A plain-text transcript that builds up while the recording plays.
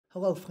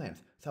Hello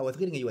friends, so I was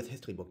reading a US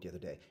history book the other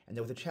day, and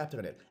there was a chapter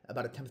in it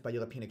about attempts by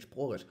European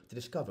explorers to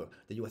discover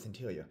the US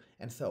interior.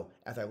 And so,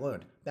 as I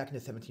learned, back in the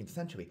 17th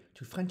century,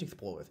 two French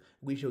explorers,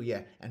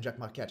 Wilhelm and Jacques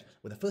Marquette,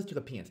 were the first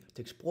Europeans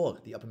to explore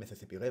the upper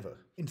Mississippi River.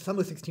 In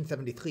summer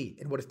 1673,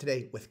 in what is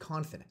today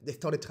Wisconsin, they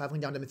started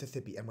traveling down the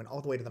Mississippi and went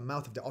all the way to the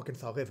mouth of the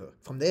Arkansas River.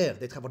 From there,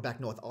 they traveled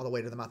back north all the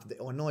way to the mouth of the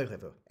Illinois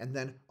River, and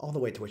then all the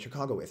way to where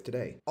Chicago is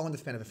today, all in the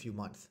span of a few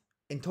months.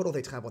 In total,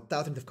 they traveled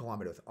thousands of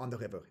kilometers on the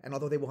river, and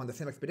although they were on the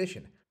same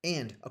expedition,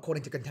 and,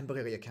 according to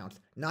contemporary accounts,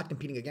 not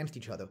competing against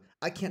each other,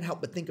 I can't help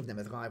but think of them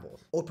as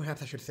rivals. Or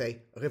perhaps I should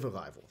say, river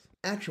rivals.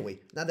 Actually,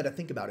 now that I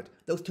think about it,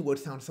 those two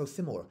words sound so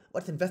similar.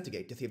 Let's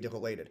investigate to see if they're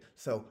related.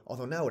 So,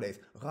 although nowadays,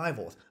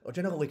 rivals are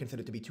generally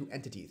considered to be two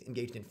entities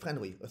engaged in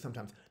friendly, or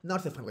sometimes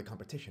not so friendly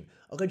competition,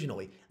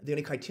 originally, the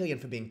only criterion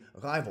for being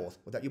rivals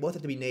was that you both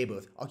had to be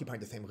neighbors occupying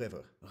the same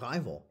river.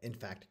 Rival, in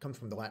fact, comes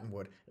from the Latin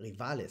word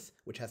rivalis,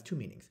 which has two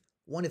meanings.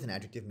 One is an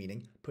adjective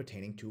meaning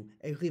pertaining to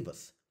a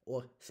rivus,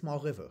 or small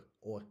river,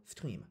 or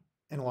stream.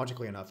 And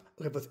logically enough,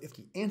 rivus is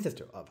the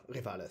ancestor of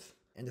rivalis.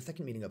 And the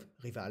second meaning of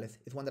rivalis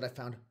is one that I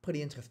found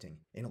pretty interesting.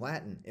 In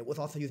Latin, it was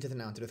also used as a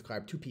noun to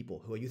describe two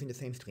people who are using the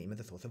same stream as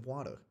a source of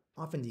water.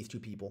 Often these two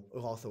people,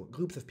 or also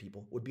groups of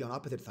people, would be on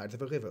opposite sides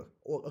of a river,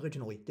 or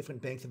originally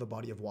different banks of a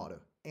body of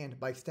water. And,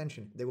 by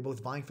extension, they were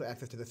both vying for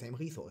access to the same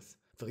resource.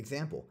 For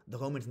example, the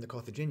Romans and the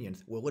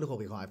Carthaginians were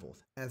literally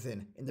rivals, as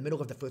in the middle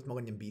of the first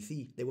millennium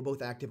BC, they were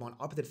both active on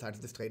opposite sides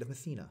of the Strait of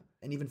Messina,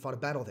 and even fought a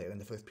battle there in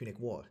the First Punic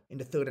War. In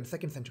the 3rd and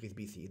 2nd centuries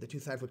BC, the two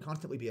sides would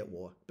constantly be at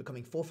war,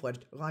 becoming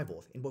full-fledged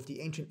rivals in both the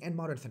ancient and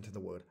modern sense of the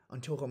word,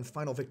 until Rome's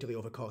final victory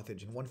over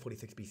Carthage in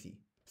 146 BC.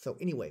 So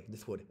anyway,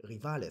 this word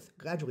rivalis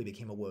gradually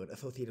became a word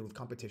associated with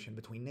competition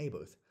between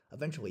neighbors.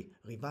 Eventually,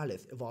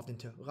 rivalis evolved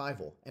into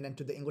rival and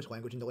entered the English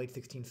language in the late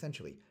 16th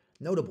century.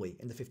 Notably,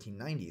 in the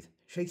 1590s,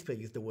 Shakespeare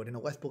used the word in a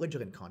less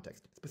belligerent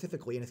context.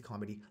 Specifically in his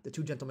comedy, The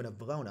Two Gentlemen of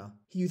Verona,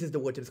 he uses the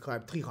word to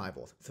describe three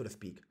rivals, so to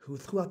speak, who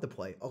throughout the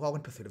play are all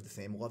in pursuit of the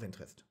same love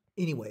interest.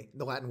 Anyway,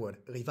 the Latin word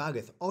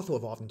rivalis also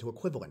evolved into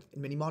equivalents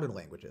in many modern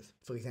languages.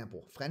 For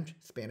example, French,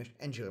 Spanish,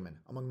 and German,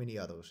 among many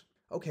others.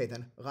 Okay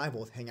then,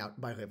 rivals hang out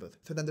by rivers,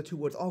 so then the two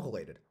words are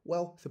related.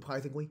 Well,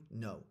 surprisingly,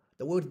 no.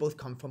 The words both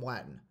come from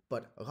Latin,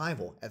 but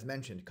rival, as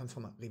mentioned, comes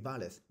from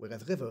rivalis,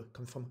 whereas river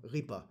comes from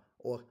ripa,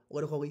 or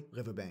literally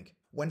riverbank.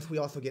 Whence we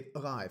also get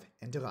arrive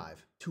and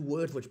derive, two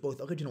words which both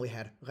originally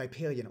had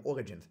riparian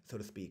origins, so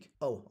to speak.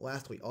 Oh,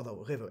 lastly,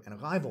 although river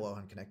and rival are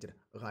unconnected,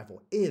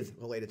 rival is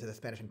related to the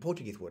Spanish and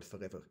Portuguese words for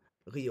river,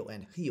 rio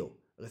and rio,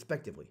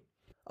 respectively.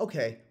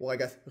 Okay, well I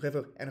guess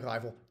river and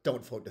rival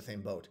don't float the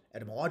same boat,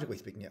 etymologically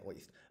speaking at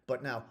least.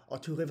 But now, our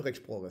two river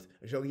explorers,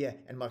 Jacques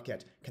and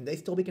Marquette, can they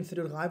still be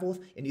considered rivals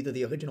in either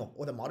the original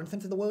or the modern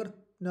sense of the word?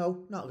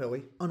 No, not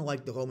really.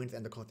 Unlike the Romans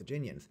and the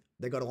Carthaginians,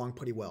 they got along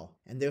pretty well,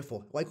 and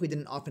therefore likely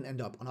didn't often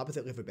end up on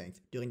opposite riverbanks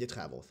during their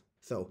travels.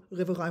 So,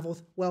 river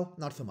rivals? Well,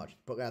 not so much,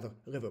 but rather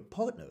river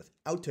partners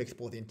out to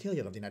explore the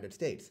interior of the United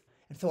States.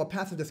 And so our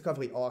paths of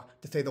discovery are,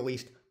 to say the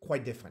least,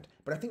 quite different.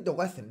 But I think the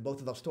lesson in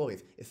both of those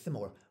stories is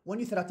similar. When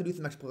you set out to do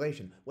some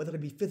exploration, whether it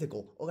be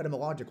physical or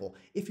etymological,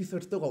 if you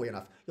search thoroughly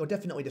enough, you'll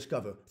definitely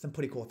discover some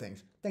pretty cool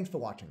things. Thanks for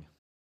watching.